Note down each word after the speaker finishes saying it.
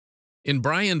In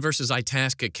Bryan versus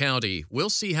Itasca County,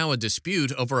 we'll see how a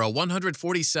dispute over a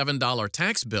 $147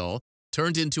 tax bill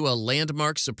turned into a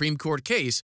landmark Supreme Court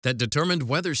case that determined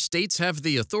whether states have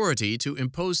the authority to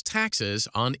impose taxes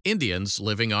on Indians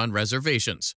living on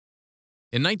reservations.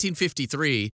 In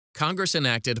 1953, Congress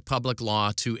enacted Public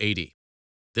Law 280.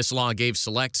 This law gave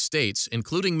select states,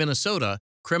 including Minnesota,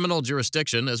 criminal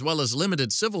jurisdiction as well as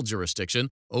limited civil jurisdiction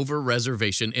over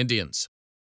reservation Indians.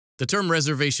 The term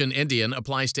reservation Indian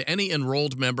applies to any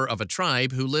enrolled member of a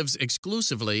tribe who lives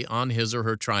exclusively on his or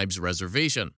her tribe's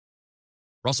reservation.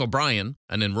 Russell Bryan,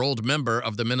 an enrolled member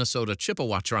of the Minnesota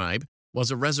Chippewa Tribe,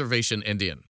 was a reservation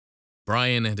Indian.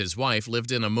 Bryan and his wife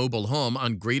lived in a mobile home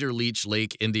on Greater Leech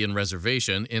Lake Indian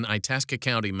Reservation in Itasca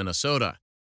County, Minnesota.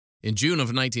 In June of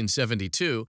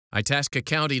 1972, Itasca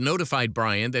County notified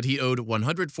Bryan that he owed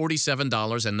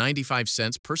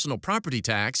 $147.95 personal property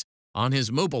tax on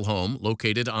his mobile home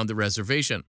located on the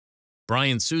reservation.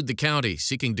 Bryan sued the county,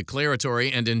 seeking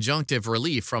declaratory and injunctive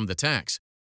relief from the tax.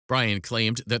 Bryan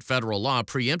claimed that federal law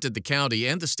preempted the county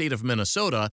and the state of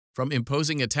Minnesota from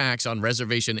imposing a tax on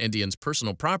reservation Indians'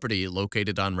 personal property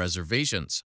located on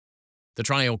reservations. The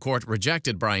trial court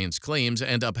rejected Bryan's claims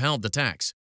and upheld the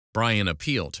tax. Bryan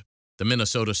appealed. The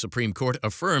Minnesota Supreme Court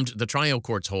affirmed the trial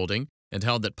court's holding and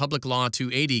held that Public Law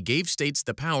 280 gave states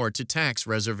the power to tax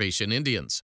reservation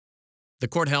Indians. The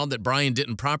court held that Bryan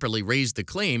didn't properly raise the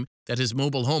claim that his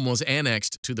mobile home was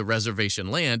annexed to the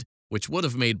reservation land, which would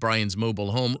have made Bryan's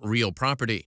mobile home real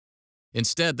property.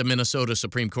 Instead, the Minnesota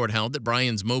Supreme Court held that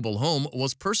Bryan's mobile home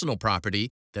was personal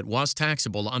property that was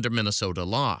taxable under Minnesota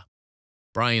law.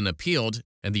 Bryan appealed,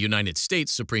 and the United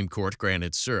States Supreme Court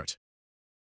granted cert.